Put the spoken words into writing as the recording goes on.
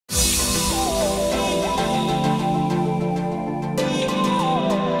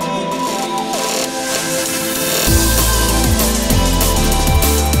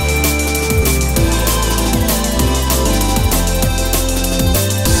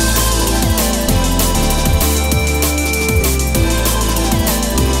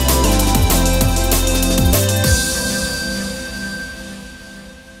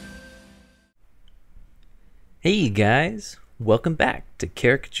guys, welcome back to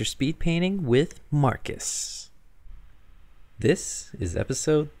Caricature Speedpainting with Marcus. This is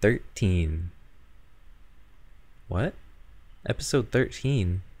episode 13. What? Episode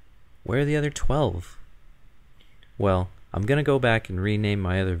 13? Where are the other 12? Well, I'm gonna go back and rename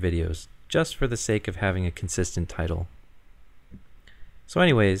my other videos just for the sake of having a consistent title. So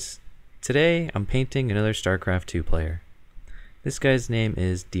anyways, today I'm painting another StarCraft 2 player. This guy's name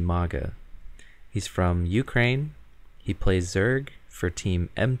is Dimaga. He's from Ukraine. He plays Zerg for Team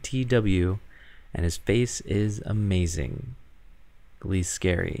MTW, and his face is amazing. He's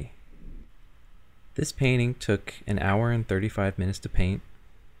scary. This painting took an hour and 35 minutes to paint.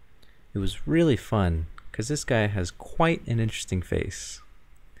 It was really fun, because this guy has quite an interesting face.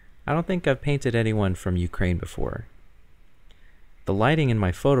 I don't think I've painted anyone from Ukraine before. The lighting in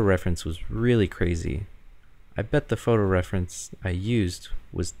my photo reference was really crazy. I bet the photo reference I used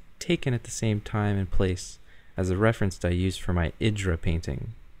was taken at the same time and place as the reference I used for my Idra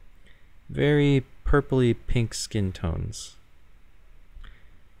painting. Very purpley pink skin tones.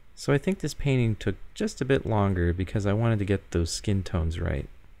 So I think this painting took just a bit longer because I wanted to get those skin tones right.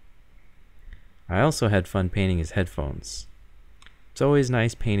 I also had fun painting his headphones. It's always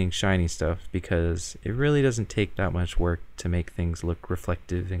nice painting shiny stuff because it really doesn't take that much work to make things look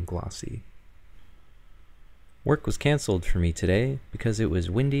reflective and glossy. Work was cancelled for me today because it was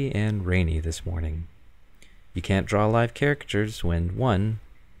windy and rainy this morning. You can't draw live caricatures when 1.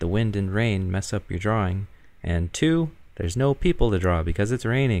 The wind and rain mess up your drawing, and 2. There's no people to draw because it's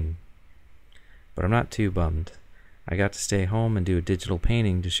raining. But I'm not too bummed. I got to stay home and do a digital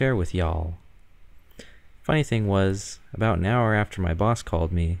painting to share with y'all. Funny thing was, about an hour after my boss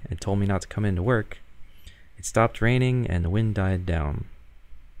called me and told me not to come into work, it stopped raining and the wind died down.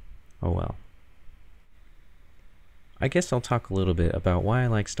 Oh well. I guess I'll talk a little bit about why I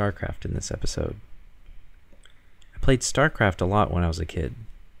like StarCraft in this episode. I played StarCraft a lot when I was a kid.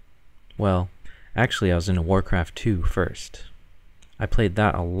 Well, actually I was into Warcraft 2 first. I played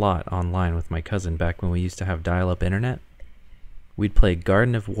that a lot online with my cousin back when we used to have dial-up internet. We'd play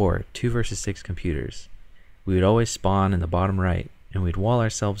Garden of War 2 versus 6 computers. We would always spawn in the bottom right, and we'd wall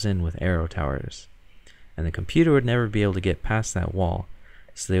ourselves in with arrow towers. And the computer would never be able to get past that wall,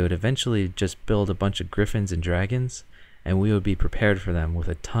 so they would eventually just build a bunch of griffins and dragons, and we would be prepared for them with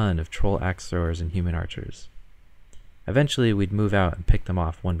a ton of troll axe throwers and human archers. Eventually we'd move out and pick them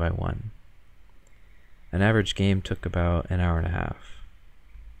off one by one. An average game took about an hour and a half.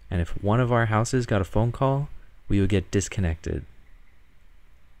 And if one of our houses got a phone call, we would get disconnected.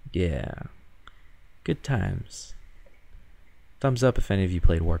 Yeah. Good times. Thumbs up if any of you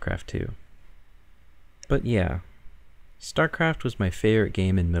played Warcraft 2. But yeah, StarCraft was my favorite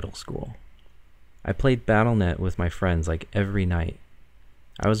game in middle school. I played Battle.net with my friends like every night.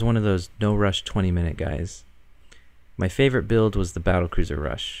 I was one of those no-rush 20-minute guys. My favorite build was the Battlecruiser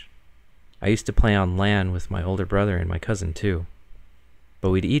Rush. I used to play on LAN with my older brother and my cousin too.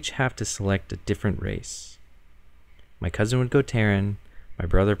 But we'd each have to select a different race. My cousin would go Terran, my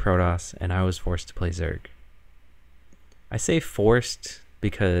brother Protoss, and I was forced to play Zerg. I say forced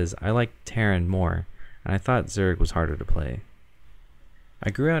because I liked Terran more, and I thought Zerg was harder to play. I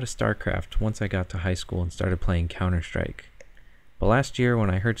grew out of StarCraft once I got to high school and started playing Counter-Strike. But last year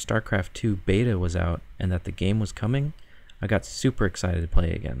when I heard StarCraft 2 beta was out and that the game was coming, I got super excited to play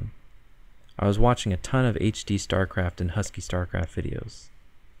again. I was watching a ton of HD StarCraft and Husky StarCraft videos.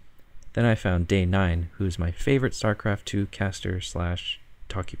 Then I found Day 9, who is my favorite StarCraft 2 caster /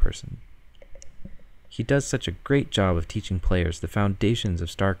 talkie person. He does such a great job of teaching players the foundations of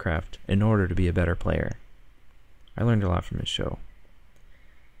StarCraft in order to be a better player. I learned a lot from his show.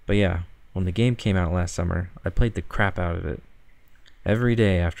 But yeah, when the game came out last summer, I played the crap out of it. Every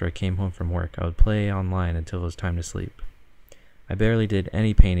day after I came home from work, I would play online until it was time to sleep. I barely did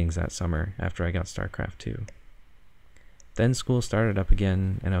any paintings that summer after I got StarCraft 2. Then school started up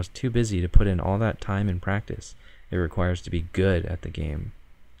again, and I was too busy to put in all that time and practice it requires to be good at the game.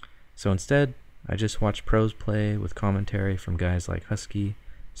 So instead, I just watched pros play with commentary from guys like Husky,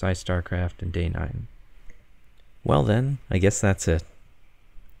 StarCraft, and Day 9. Well then, I guess that's it.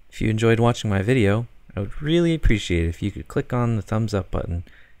 If you enjoyed watching my video, I would really appreciate it if you could click on the thumbs up button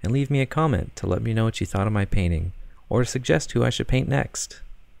and leave me a comment to let me know what you thought of my painting, or to suggest who I should paint next.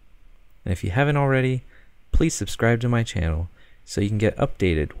 And if you haven't already, please subscribe to my channel so you can get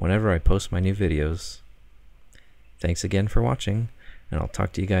updated whenever I post my new videos. Thanks again for watching, and I'll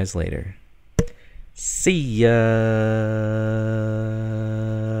talk to you guys later. See ya!